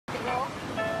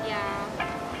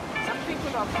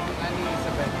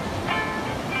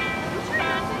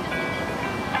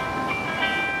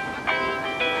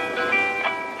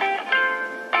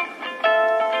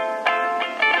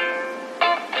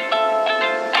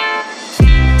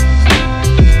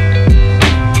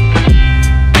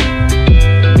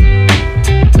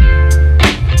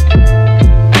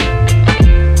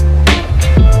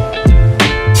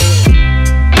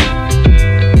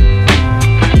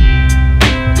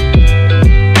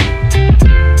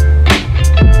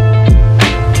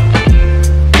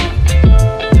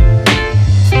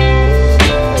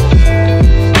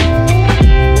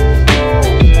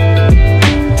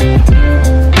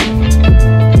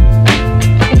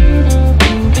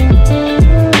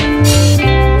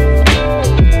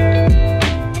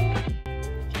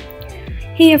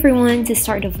Hey everyone, to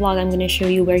start the vlog, I'm going to show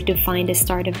you where to find the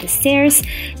start of the stairs.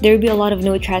 There will be a lot of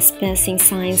no trespassing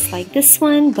signs like this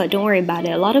one, but don't worry about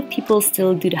it. A lot of people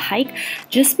still do the hike.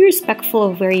 Just be respectful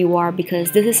of where you are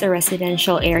because this is a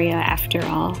residential area after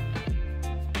all.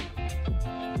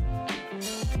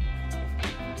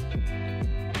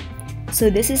 So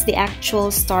this is the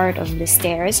actual start of the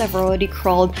stairs. I've already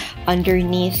crawled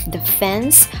underneath the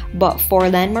fence, but for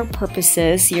landmark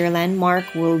purposes, your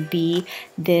landmark will be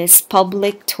this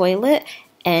public toilet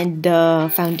and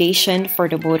the foundation for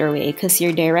the motorway because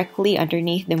you're directly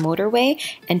underneath the motorway,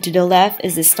 and to the left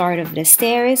is the start of the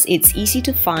stairs. It's easy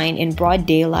to find in broad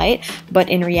daylight, but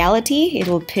in reality it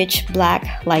will pitch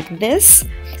black like this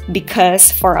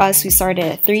because for us we started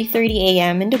at 3:30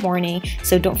 a.m. in the morning,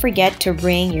 so don't forget to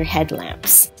bring your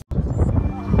headlamps.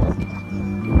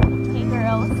 Hey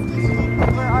girls,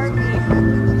 where are we?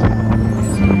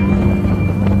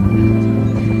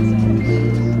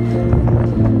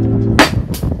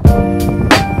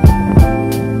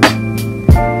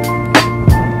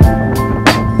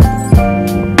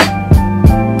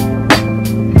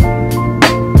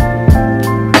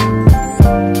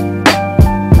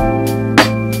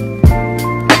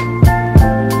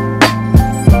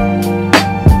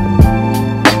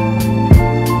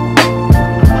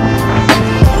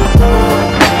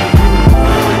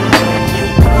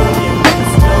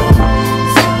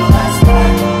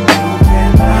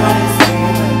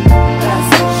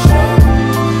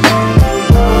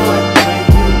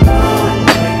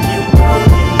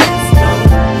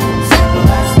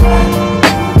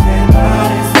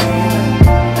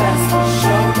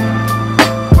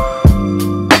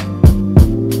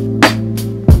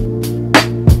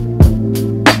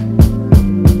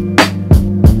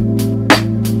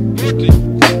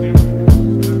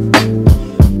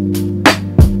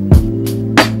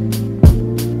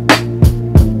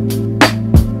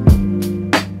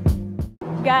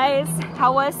 Guys,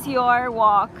 how was your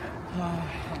walk? Oh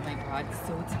my god,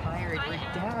 so tired. We're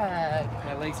dead.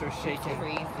 My legs are shaking.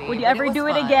 Crazy. Would you ever do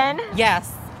it again?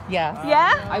 Yes. Yes.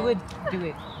 Yeah? I would do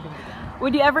it.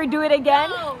 Would you ever do it again?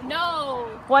 No.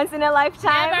 Once in a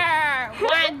lifetime? Never.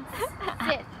 Once.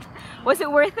 That's it. Was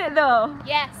it worth it though?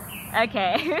 Yes.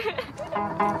 Okay.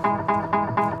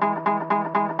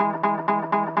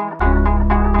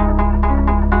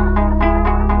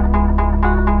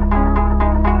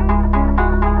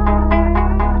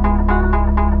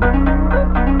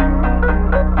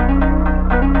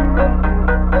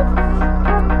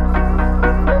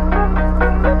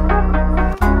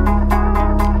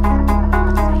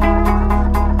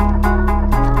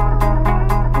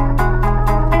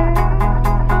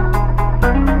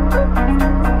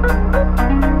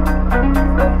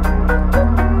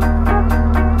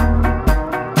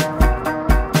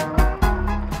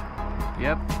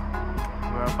 Yep,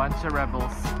 we're a bunch of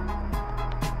rebels.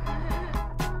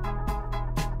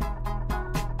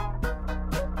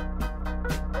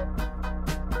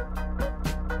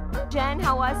 Jen,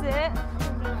 how was it?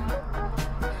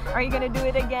 Are you gonna do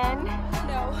it again?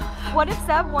 No. What if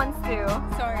Seb wants to?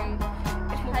 Sorry.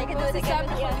 I can do it again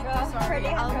with Leandro. Sorry.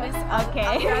 I'll miss out. Okay.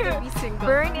 I'd rather be single.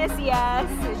 Bern is yes,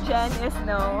 Jen is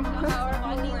no.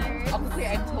 Obviously,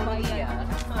 I'm totally yeah.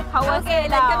 How was Okay,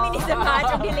 it like now? kami ni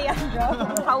Samantha ni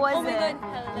Leandro. How was Oh my it?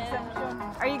 god.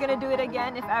 Hello. Are you gonna do it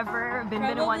again if ever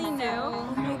Binbin Probably wants no. to?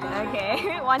 Oh my god.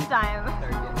 Okay, one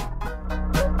time.